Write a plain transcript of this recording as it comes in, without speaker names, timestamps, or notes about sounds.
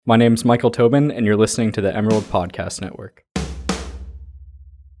My name's Michael Tobin, and you're listening to the Emerald Podcast Network.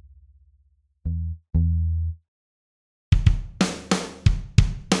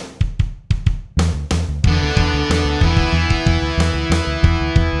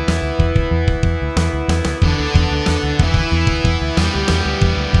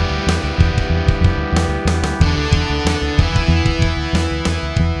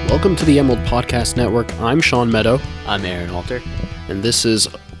 Welcome to the Emerald Podcast Network. I'm Sean Meadow. I'm Aaron Walter. And this is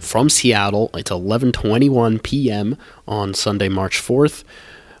from Seattle. It's 11:21 p.m. on Sunday, March 4th.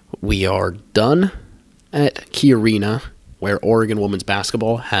 We are done at Key Arena, where Oregon women's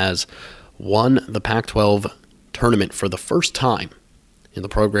basketball has won the Pac-12 tournament for the first time in the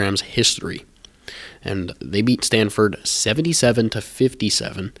program's history. And they beat Stanford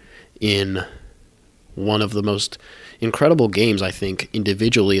 77-57 in one of the most incredible games, I think,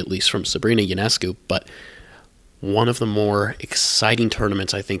 individually, at least from Sabrina Ionescu, but one of the more exciting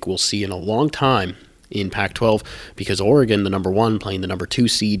tournaments I think we'll see in a long time in Pac-12, because Oregon, the number one, playing the number two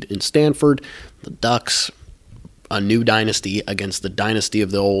seed in Stanford, the Ducks, a new dynasty against the dynasty of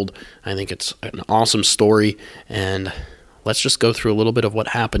the old. I think it's an awesome story, and let's just go through a little bit of what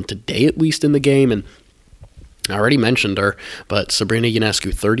happened today, at least in the game. And I already mentioned her, but Sabrina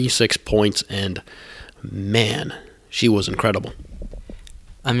Ionescu, 36 points, and man, she was incredible.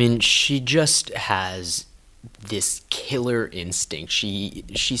 I mean, she just has this killer instinct.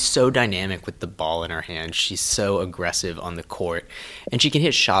 She's so dynamic with the ball in her hand. She's so aggressive on the court, and she can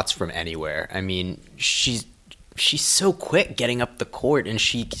hit shots from anywhere. I mean, she's so quick getting up the court, and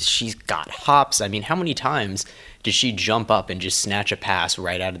she's got hops. I mean, how many times did she jump up and just snatch a pass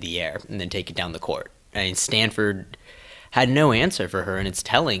right out of the air and then take it down the court? I mean, Stanford had no answer for her, and it's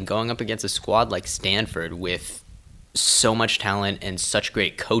telling, going up against a squad like Stanford with so much talent and such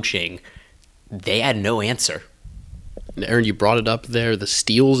great coaching, they had no answer. Aaron, you brought it up there, the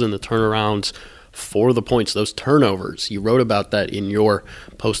steals and the turnarounds for the points, those turnovers. You wrote about that in your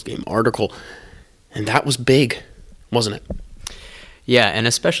post-game article, and that was big, wasn't it? Yeah, and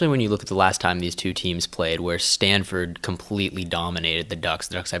especially when you look at the last time these two teams played, where Stanford completely dominated the Ducks.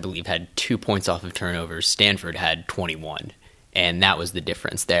 The Ducks, I believe, had 2 points off of turnovers. Stanford had 21, and that was the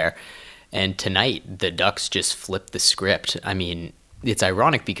difference there. And tonight, the Ducks just flipped the script. I mean, it's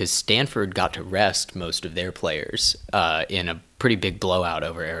ironic because Stanford got to rest most of their players in a pretty big blowout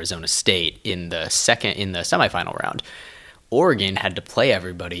over Arizona State in the semifinal round. Oregon had to play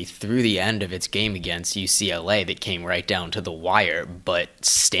everybody through the end of its game against UCLA that came right down to the wire, but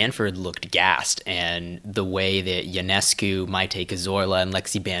Stanford looked gassed, and the way that Ionescu, Maite Cazorla, and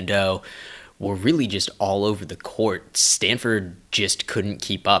Lexi Bandeau were really just all over the court, Stanford just couldn't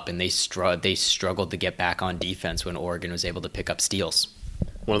keep up, and they struggled to get back on defense when Oregon was able to pick up steals.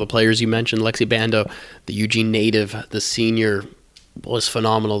 One of the players you mentioned, Lexi Bandeau, the Eugene native, the senior, was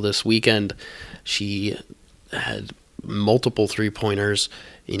phenomenal this weekend. She had multiple three-pointers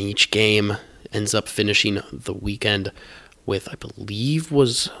in each game, ends up finishing the weekend with, I believe,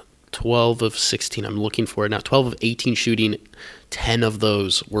 was 12 of 16. I'm looking for it now. 12 of 18 shooting. 10 of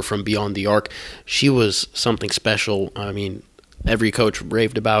those were from beyond the arc. She was something special. I mean, every coach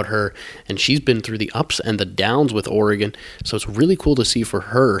raved about her, and she's been through the ups and the downs with Oregon, so it's really cool to see for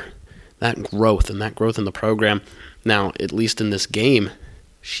her that growth in the program. Now, at least in this game,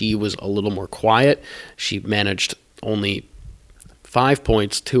 she was a little more quiet. She managed only 5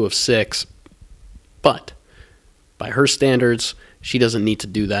 points, 2 of 6, but by her standards, she doesn't need to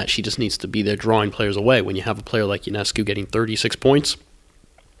do that. She just needs to be there drawing players away. When you have a player like Ionescu getting 36 points,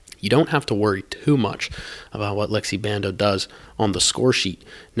 you don't have to worry too much about what Lexi Bandeau does on the score sheet.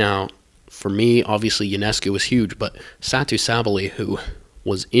 Now, for me, obviously Ionescu was huge, but Satou Sabally, who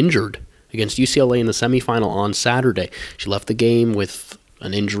was injured against UCLA in the semifinal on Saturday, she left the game with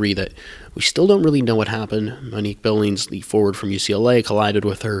an injury that we still don't really know what happened. Monique Billings, the forward from UCLA, collided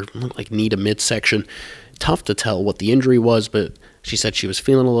with her, looked like knee to midsection. Tough to tell what the injury was, but she said she was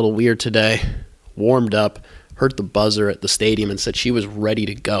feeling a little weird today, warmed up, heard the buzzer at the stadium, and said she was ready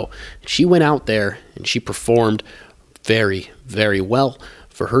to go. She went out there, and she performed very, very well.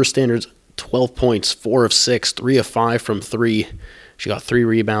 For her standards, 12 points, 4 of 6, 3 of 5 from 3. She got 3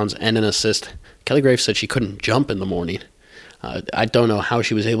 rebounds and an assist. Kelly Graves said she couldn't jump in the morning. I don't know how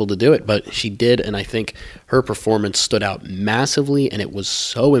she was able to do it, but she did, and I think her performance stood out massively, and it was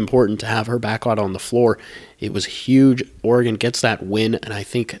so important to have her back out on the floor. It was huge. Oregon gets that win, and I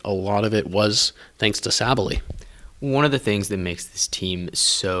think a lot of it was thanks to Sabally. One of the things that makes this team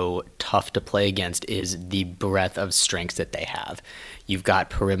so tough to play against is the breadth of strengths that they have. You've got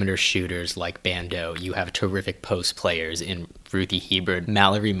perimeter shooters like Bando. You have terrific post players in Ruthie Hebert,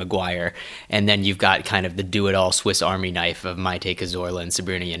 Mallory Maguire. And then you've got kind of the do-it-all Swiss Army knife of Maite Cazorla and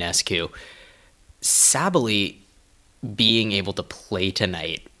Sabrina Ionescu. Sabally being able to play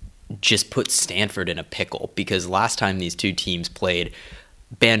tonight just put Stanford in a pickle, because last time these two teams played,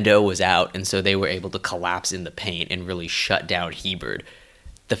 Bando was out, and so they were able to collapse in the paint and really shut down Hebert.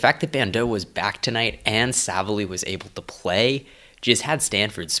 The fact that Bando was back tonight and Savali was able to play just had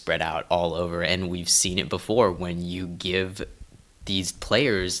Stanford spread out all over, and we've seen it before. When you give these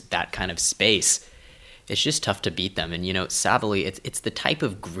players that kind of space, it's just tough to beat them. And, you know, Savali, it's the type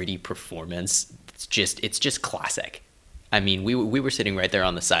of gritty performance. It's just classic. I mean, we were sitting right there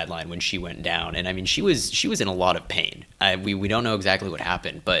on the sideline when she went down, and I mean, she was in a lot of pain. We don't know exactly what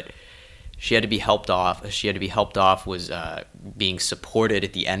happened, but she had to be helped off. Was being supported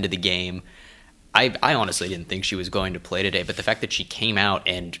at the end of the game. I honestly didn't think she was going to play today, but the fact that she came out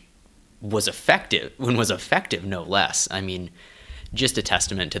and was effective, no less. I mean, just a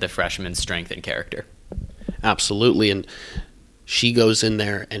testament to the freshman's strength and character. Absolutely, and she goes in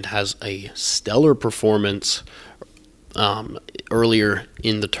there and has a stellar performance earlier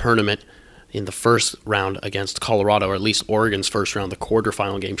in the tournament in the first round against Colorado, or at least Oregon's first round, the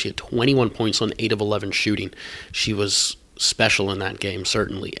quarterfinal game. She had 21 points on 8 of 11 shooting. She was special in that game,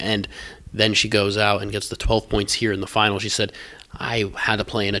 certainly. And then she goes out and gets the 12 points here in the final. She said, I had to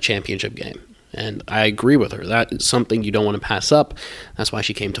play in a championship game. And I agree with her. That is something you don't want to pass up. That's why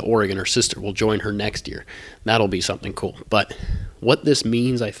she came to Oregon. Her sister will join her next year. That'll be something cool. But what this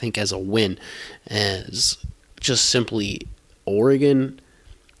means, I think, as a win is just simply Oregon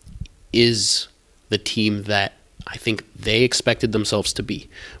is the team that I think they expected themselves to be,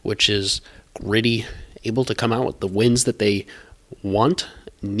 which is gritty, able to come out with the wins that they want,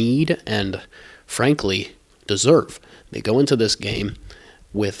 need, and frankly deserve. They go into this game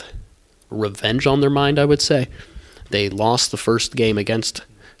with revenge on their mind, I would say. They lost the first game against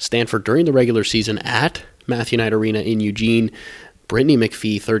Stanford during the regular season at Matthew Knight Arena in Eugene. Brittany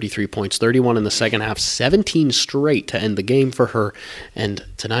McPhee, 33 points, 31 in the second half, 17 straight to end the game for her. And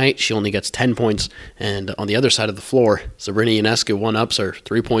tonight, she only gets 10 points. And on the other side of the floor, Sabrina Ionescu one-ups her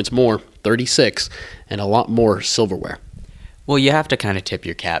 3 points more, 36, and a lot more silverware. Well, you have to kind of tip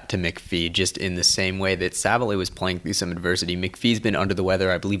your cap to McPhee, just in the same way that Savali was playing through some adversity. McPhee's been under the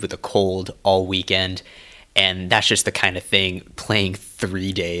weather, I believe, with a cold all weekend. And that's just the kind of thing, playing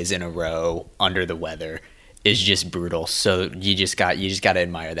 3 days in a row under the weather is just brutal. So you just got to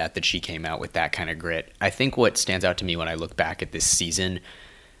admire that she came out with that kind of grit. I think what stands out to me when I look back at this season,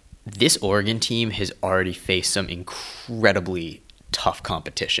 this Oregon team has already faced some incredibly tough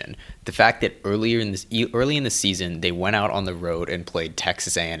competition. The fact that early in the season they went out on the road and played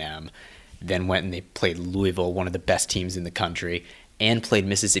Texas A&M, then went and they played Louisville, one of the best teams in the country, and played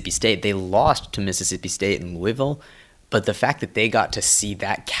Mississippi State. They lost to Mississippi State and Louisville. But the fact that they got to see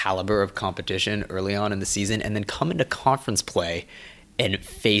that caliber of competition early on in the season and then come into conference play and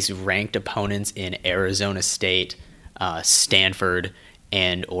face ranked opponents in Arizona State, Stanford,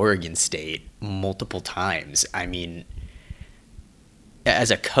 and Oregon State multiple times. I mean,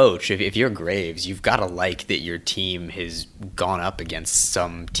 as a coach, if you're Graves, you've got to like that your team has gone up against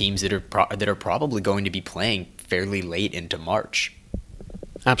some teams that are probably going to be playing fairly late into March.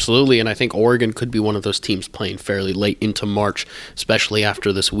 Absolutely, and I think Oregon could be one of those teams playing fairly late into March, especially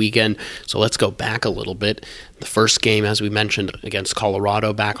after this weekend. So let's go back a little bit. The first game, as we mentioned, against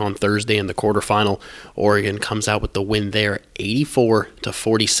Colorado back on Thursday in the quarterfinal, Oregon comes out with the win there,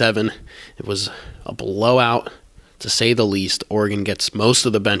 84-47. It was a blowout, to say the least. Oregon gets most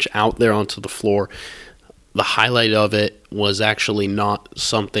of the bench out there onto the floor. The highlight of it was actually not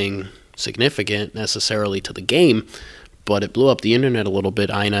something significant necessarily to the game, but it blew up the internet a little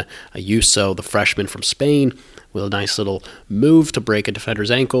bit. Aina Ayuso, the freshman from Spain, with a nice little move to break a defender's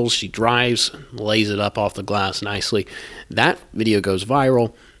ankles. She drives, lays it up off the glass nicely. That video goes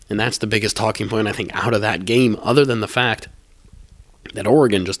viral, and that's the biggest talking point, I think, out of that game, other than the fact that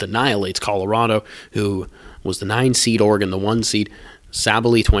Oregon just annihilates Colorado, who was the 9 seed, Oregon the 1 seed.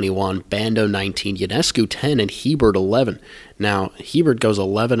 Sabally 21, Bando 19, Ionescu 10, and Hebert 11. Now, Hebert goes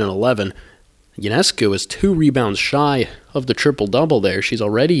 11-11. Ionescu is 2 rebounds shy of the triple-double there. She's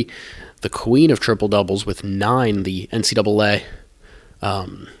already the queen of triple-doubles with 9, the NCAA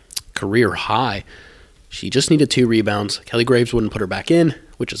career high. She just needed 2 rebounds. Kelly Graves wouldn't put her back in,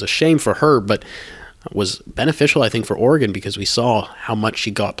 which is a shame for her, but was beneficial, I think, for Oregon because we saw how much she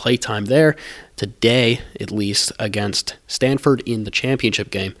got playtime there today, at least, against Stanford in the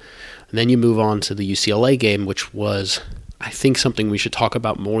championship game. And then you move on to the UCLA game, which was, I think, something we should talk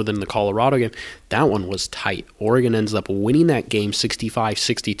about more than the Colorado game. That one was tight. Oregon ends up winning that game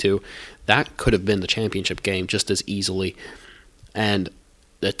 65-62. That could have been the championship game just as easily. And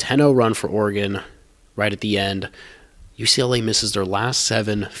the 10-0 run for Oregon right at the end, UCLA misses their last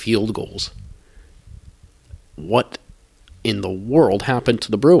 7 field goals. What in the world happened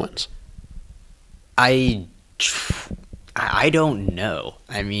to the Bruins? I don't know.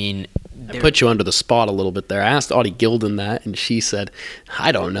 I mean, I put you under the spot a little bit there. I asked Audie Gilden that, and she said,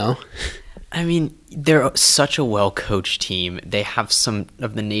 I don't know. I mean, they're such a well-coached team. They have some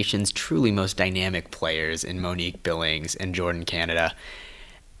of the nation's truly most dynamic players in Monique Billings and Jordan Canada.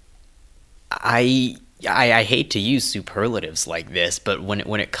 I hate to use superlatives like this, but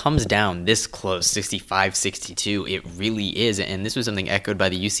when it comes down this close, 65-62, it really is. And this was something echoed by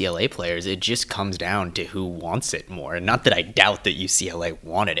the UCLA players. It just comes down to who wants it more. And not that I doubt that UCLA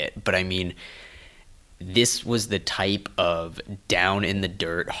wanted it, but I mean, this was the type of down in the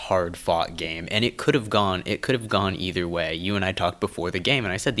dirt, hard fought game, and it could have gone either way. You and I talked before the game,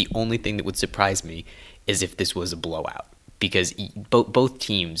 and I said the only thing that would surprise me is if this was a blowout, because both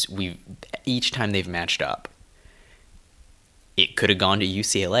teams, each time they've matched up, it could have gone to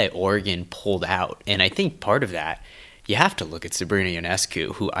UCLA. Oregon pulled out, and I think part of that, you have to look at Sabrina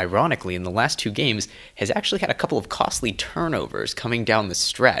Ionescu, who ironically in the last 2 games has actually had a couple of costly turnovers coming down the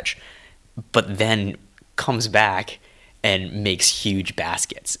stretch, but then comes back and makes huge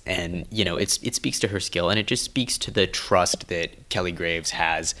baskets. And, you know, it speaks to her skill, and it just speaks to the trust that Kelly Graves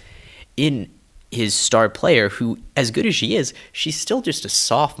has in his star player, who, as good as she is, she's still just a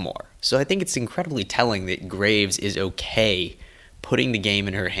sophomore. So I think it's incredibly telling that Graves is okay putting the game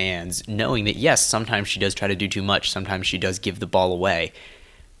in her hands, knowing that, yes, sometimes she does try to do too much, sometimes she does give the ball away,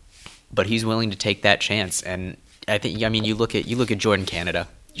 but he's willing to take that chance. And I think, I mean, you look at Jordan Canada.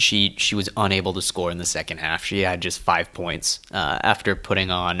 She was unable to score in the second half. She had just 5 points after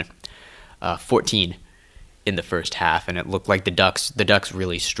putting on 14 in the first half, and it looked like the Ducks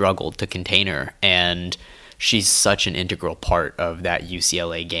really struggled to contain her. And she's such an integral part of that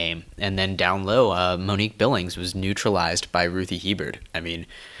UCLA game. And then down low, Monique Billings was neutralized by Ruthie Hebard. I mean,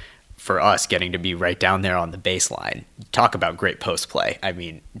 for us, getting to be right down there on the baseline, talk about great post play. I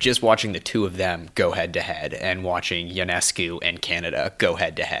mean, just watching the two of them go head to head and watching Ionescu and Canada go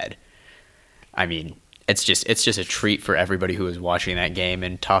head to head. I mean, it's just a treat for everybody who was watching that game,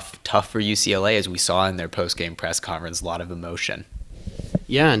 and tough for UCLA, as we saw in their post game press conference. A lot of emotion.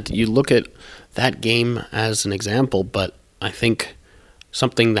 Yeah, and you look at that game as an example, but I think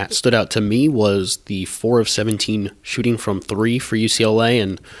something that stood out to me was the 4 of 17 shooting from 3 for UCLA,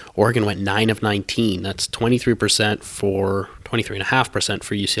 and Oregon went 9 of 19. That's 23% for 23.5%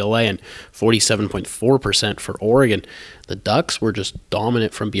 for UCLA and 47.4% for Oregon. The Ducks were just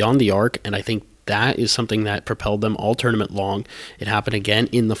dominant from beyond the arc, and I think that is something that propelled them all tournament long. It happened again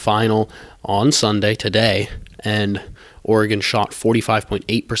in the final on Sunday today, and Oregon shot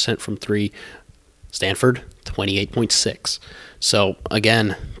 45.8% from 3. Stanford, 28.6. So,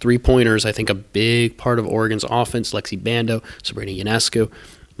 again, 3-pointers, I think a big part of Oregon's offense. Lexi Bando, Sabrina Ionescu,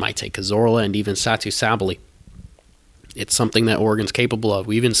 Maite Cazorla, and even Satu Sabally. It's something that Oregon's capable of.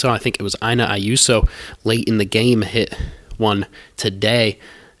 We even saw, I think it was Aina Ayuso late in the game hit one today.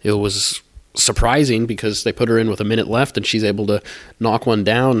 It was surprising because they put her in with a minute left and she's able to knock one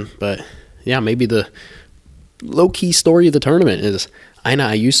down. But, yeah, maybe the low-key story of the tournament is Aina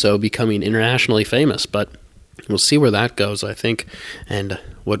Ayuso becoming internationally famous, but we'll see where that goes, I think, and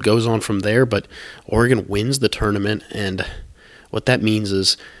what goes on from there. But Oregon wins the tournament, and what that means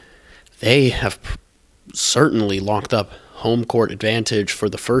is they have certainly locked up home court advantage for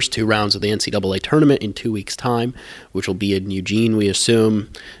the first 2 rounds of the NCAA tournament in 2 weeks' time, which will be in Eugene, we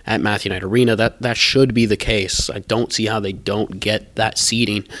assume, at Matthew Knight Arena. That should be the case. I don't see how they don't get that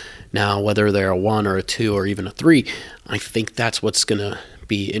seeding. Now, whether they're a 1 or a 2 or even a 3, I think that's what's going to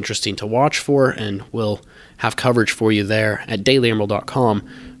be interesting to watch for, and we'll have coverage for you there at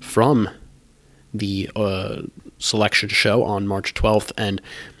dailyemerald.com from the selection show on March 12th, and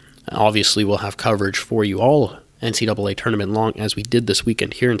obviously we'll have coverage for you all NCAA tournament long as we did this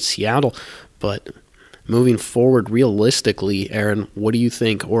weekend here in Seattle. But moving forward, realistically, Aaron, what do you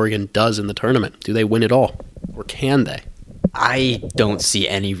think Oregon does in the tournament? Do they win it all, or can they? I don't see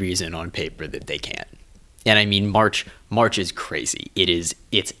any reason on paper that they can't. And I mean, March is crazy.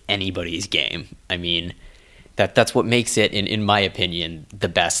 It's anybody's game. I mean, that's what makes it, in my opinion, the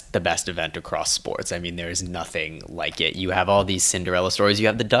best event across sports. I mean, there is nothing like it. You have all these Cinderella stories. You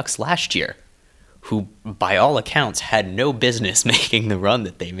have the Ducks last year, who, by all accounts, had no business making the run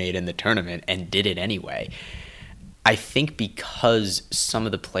that they made in the tournament and did it anyway. I think because some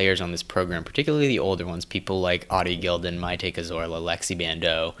of the players on this program, particularly the older ones, people like Audie Gilden, Maite Cazorla, Lexi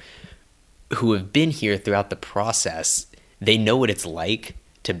Bando, who have been here throughout the process, they know what it's like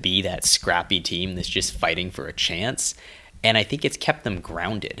to be that scrappy team that's just fighting for a chance. And I think it's kept them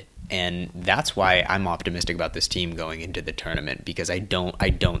grounded. And that's why I'm optimistic about this team going into the tournament, because I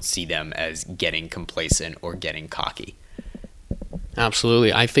don't see them as getting complacent or getting cocky.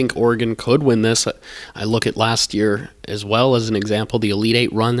 Absolutely. I think Oregon could win this. I look at last year as well as an example. The Elite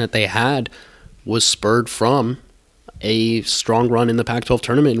Eight run that they had was spurred from a strong run in the Pac-12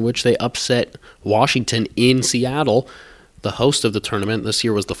 tournament in which they upset Washington in Seattle, the host of the tournament. This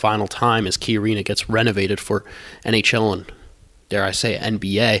year was the final time as Key Arena gets renovated for NHL and, dare I say,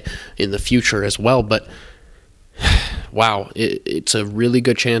 NBA in the future as well. But wow, it's a really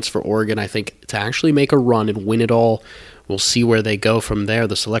good chance for Oregon, I think, to actually make a run and win it all. We'll see where they go from there.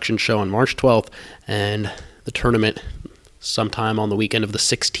 The selection show on March 12th and the tournament sometime on the weekend of the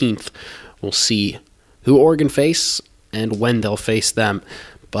 16th. We'll see who Oregon face and when they'll face them.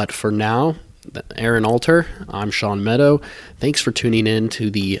 But for now, Aaron Alter, I'm Sean Meadow. Thanks for tuning in to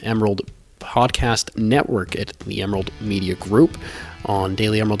the Emerald Podcast Network at the Emerald Media Group on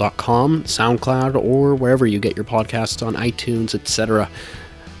dailyemerald.com, SoundCloud, or wherever you get your podcasts on iTunes, etc.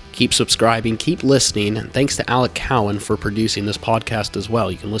 Keep subscribing, keep listening, and thanks to Alec Cowan for producing this podcast as well.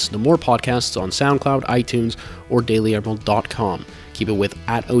 You can listen to more podcasts on SoundCloud, iTunes, or dailyemerald.com. Keep it with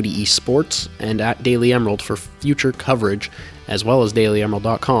 @ODE Sports and @Daily Emerald for future coverage, as well as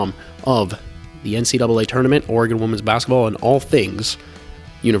dailyemerald.com, of the NCAA Tournament, Oregon women's basketball, and all things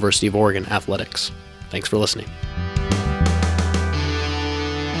University of Oregon athletics. Thanks for listening.